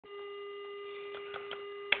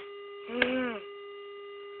Mm.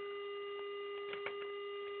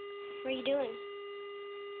 What are you doing?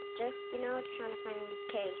 Just, trying to find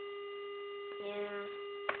a case. Yeah.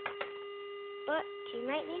 But you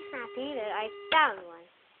might be happy that I found one.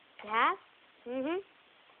 You have? Mm-hmm.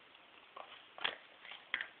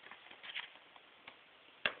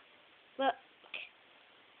 Look.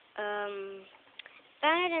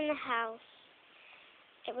 Found it in the house.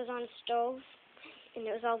 It was on the stove, and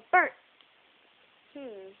it was all burnt.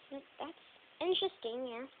 That's interesting,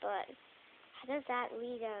 yes, but how does that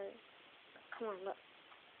lead us? Come on, look.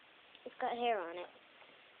 It's got hair on it.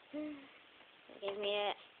 Give me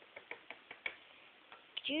it.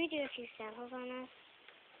 Could you do a few samples on this?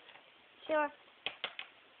 Sure.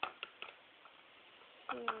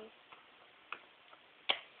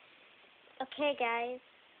 Okay, guys.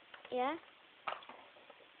 Yeah?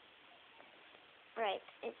 Right.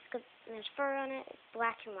 There's fur on it. It's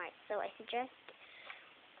black and white. So I suggest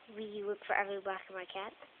we look for every black and white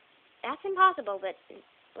cat. That's impossible, but,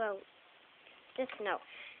 well, just no.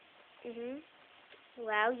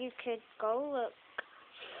 Well, you could go look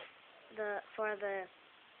for the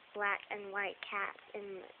black and white cat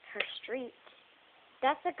in her street.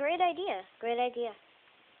 That's a great idea. Great idea.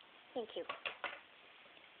 Thank you.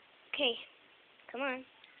 Okay, come on.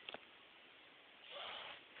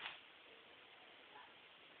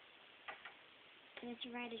 Is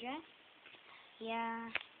this the right address? Yeah.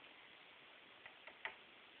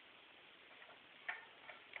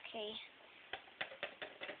 Okay.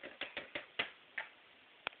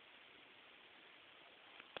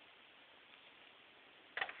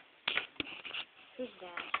 Who's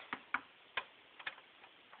that?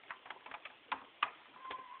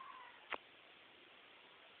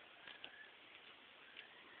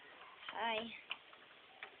 Hi.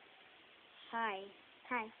 Hi.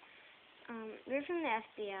 Hi. We're from the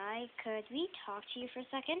FBI. Could we talk to you for a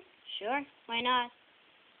second? Sure. Why not?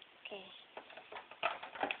 Okay.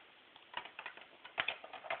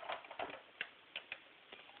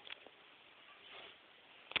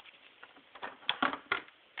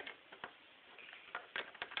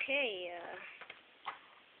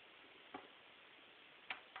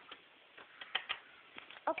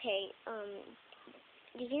 Okay,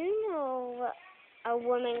 do you know a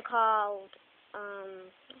woman called, her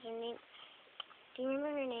name, do you remember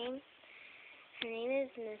her name? Her name is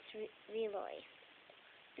Miss Reloy.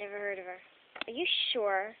 Never heard of her. Are you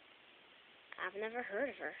sure? I've never heard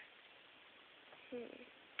of her.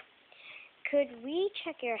 Could we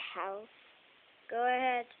check your house? Go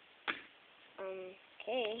ahead.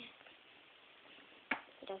 Okay.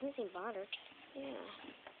 It doesn't seem bothered. Yeah.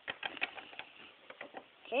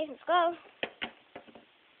 Okay, let's go.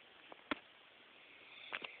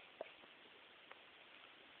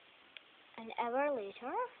 An hour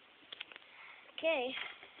later. Okay.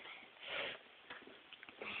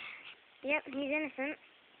 Yep, he's innocent.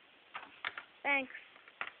 Thanks.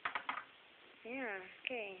 Yeah,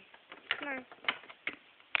 okay. Come on.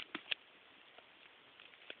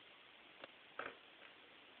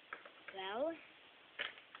 Well, did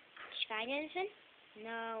you find anything?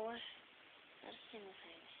 No. Not a single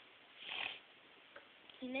thing.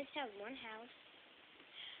 He missed out one house.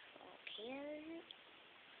 Okay.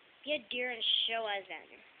 Be a deer and show us then.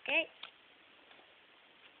 Okay?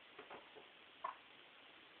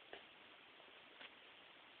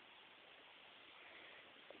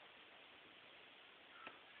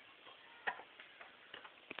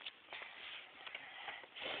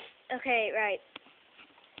 Okay, right.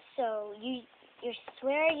 So, you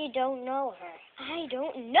swear you don't know her. I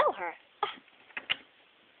don't know her.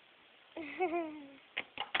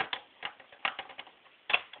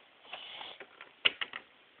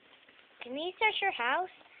 Can we search your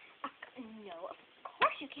house? No, of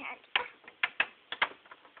course you can't.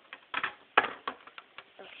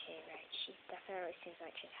 Okay, right. She definitely seems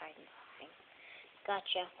like she's hiding something.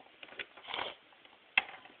 Gotcha.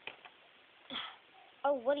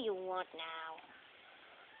 Oh, what do you want now?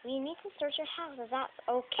 We need to search your house. Is that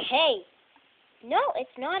okay? No,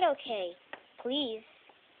 it's not okay. Please.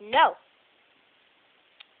 No.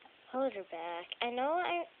 Hold her back. I know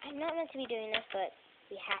I'm not meant to be doing this, but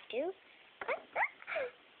we have to.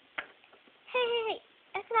 Hey,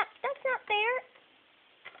 that's not fair.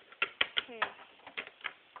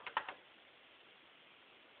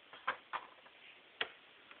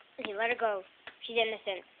 Okay, let her go. She's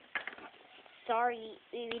innocent. Sorry,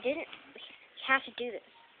 we didn't. We have to do this.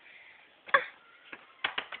 I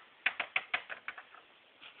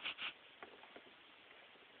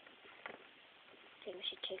think we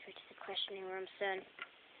should take her to the questioning room soon.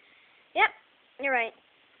 Yep, you're right.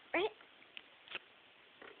 Right?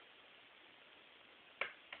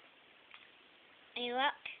 Any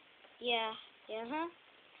luck? Yeah. Yeah, huh?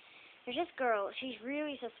 There's this girl. She's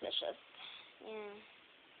really suspicious. Yeah.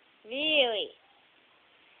 Really.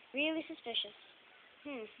 Really suspicious.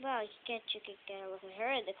 Well, you could get a look at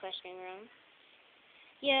her in the questioning room.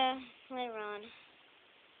 Yeah, later on.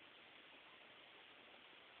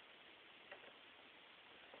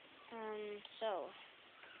 So,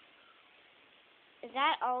 is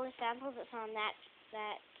that all the samples that's on that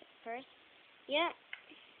purse? Yep.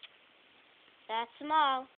 That's them all.